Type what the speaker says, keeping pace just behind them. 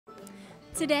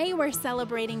Today we're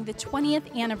celebrating the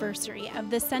 20th anniversary of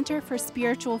the Center for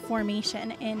Spiritual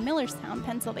Formation in Millerstown,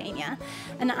 Pennsylvania.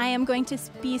 And I am going to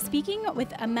be speaking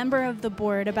with a member of the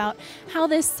board about how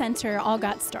this center all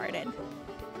got started.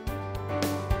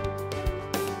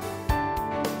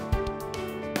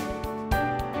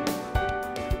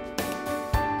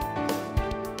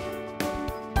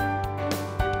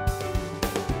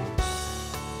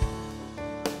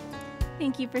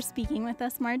 Thank you for speaking with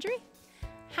us, Marjorie.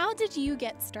 How did you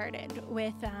get started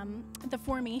with the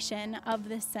formation of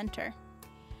this center?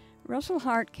 Russell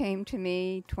Hart came to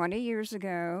me 20 years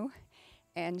ago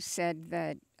and said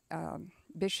that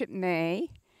Bishop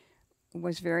May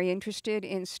was very interested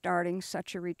in starting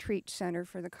such a retreat center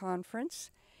for the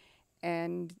conference.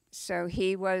 And so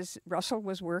Russell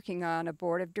was working on a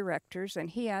board of directors, and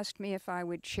he asked me if I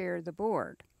would chair the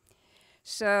board.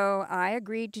 So I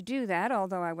agreed to do that,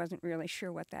 although I wasn't really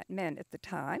sure what that meant at the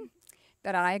time.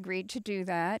 But I agreed to do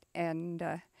that, and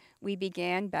we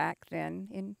began back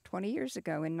then 20 years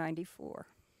ago in '94.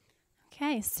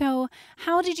 Okay, so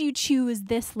how did you choose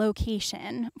this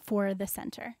location for the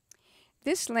center?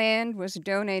 This land was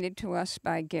donated to us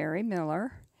by Gary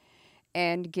Miller.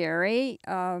 And Gary,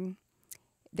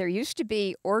 there used to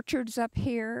be orchards up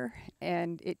here,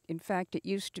 and in fact it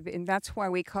used to be, and that's why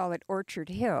we call it Orchard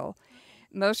Hill.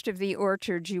 Most of the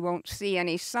orchards you won't see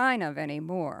any sign of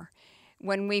anymore.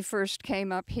 When we first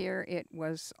came up here, it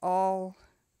was all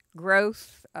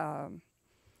growth,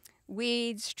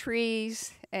 weeds,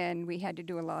 trees, and we had to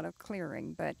do a lot of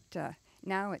clearing, but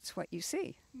now it's what you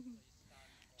see.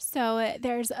 So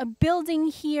there's a building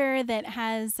here that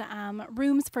has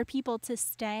rooms for people to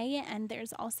stay, and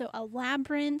there's also a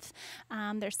labyrinth.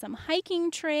 There's some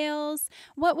hiking trails.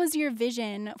 What was your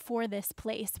vision for this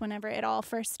place whenever it all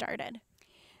first started?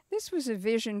 This was a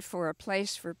vision for a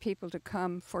place for people to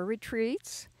come for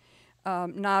retreats,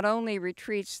 not only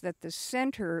retreats that the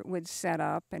center would set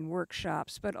up and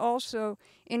workshops, but also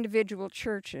individual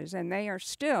churches, and they are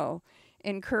still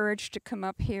encouraged to come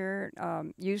up here,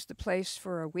 use the place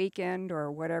for a weekend or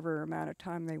whatever amount of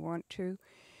time they want to.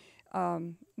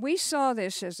 We saw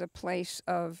this as a place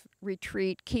of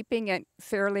retreat, keeping it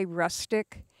fairly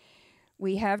rustic.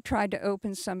 We have tried to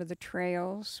open some of the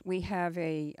trails. We have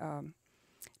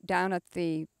down at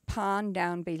the pond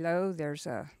down below, there's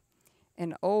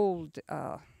an old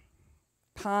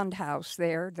pond house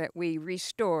there that we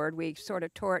restored. We sort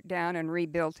of tore it down and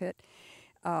rebuilt it.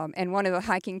 And one of the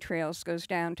hiking trails goes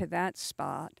down to that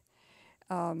spot.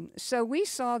 So we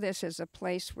saw this as a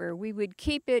place where we would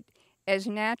keep it as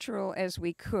natural as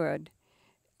we could,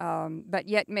 but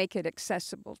yet make it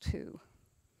accessible too.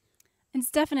 It's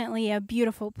definitely a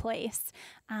beautiful place.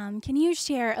 Can you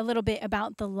share a little bit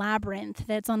about the labyrinth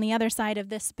that's on the other side of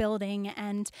this building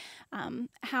and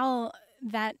how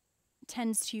that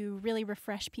tends to really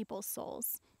refresh people's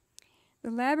souls?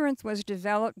 The labyrinth was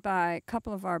developed by a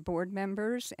couple of our board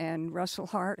members and Russell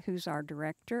Hart, who's our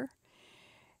director.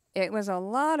 It was a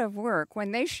lot of work.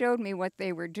 When they showed me what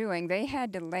they were doing, they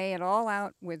had to lay it all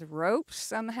out with ropes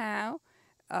somehow.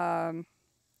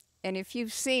 And if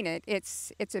you've seen it,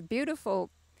 it's a beautiful,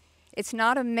 it's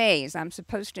not a maze. I'm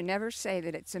supposed to never say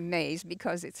that it's a maze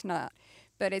because it's not.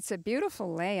 But it's a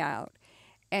beautiful layout.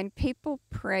 And people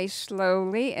pray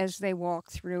slowly as they walk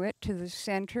through it to the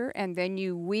center, and then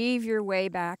you weave your way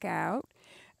back out.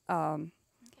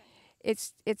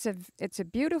 It's a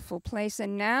beautiful place,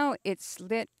 and now it's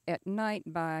lit at night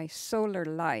by solar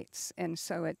lights, and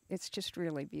so it's just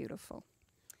really beautiful.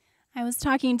 I was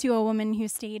talking to a woman who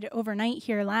stayed overnight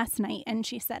here last night, and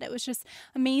she said it was just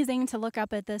amazing to look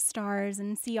up at the stars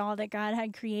and see all that God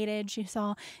had created. She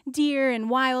saw deer and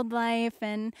wildlife,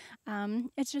 and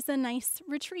it's just a nice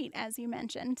retreat, as you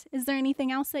mentioned. Is there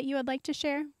anything else that you would like to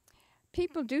share?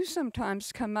 People do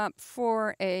sometimes come up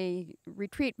for a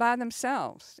retreat by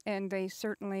themselves, and they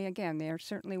are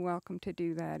certainly welcome to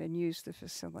do that and use the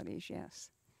facilities, yes.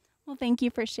 Well, thank you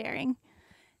for sharing.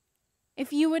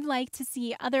 If you would like to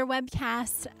see other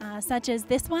webcasts such as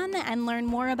this one and learn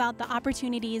more about the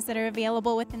opportunities that are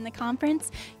available within the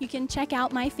conference, you can check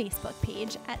out my Facebook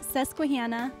page at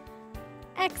Susquehanna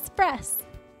Xpress.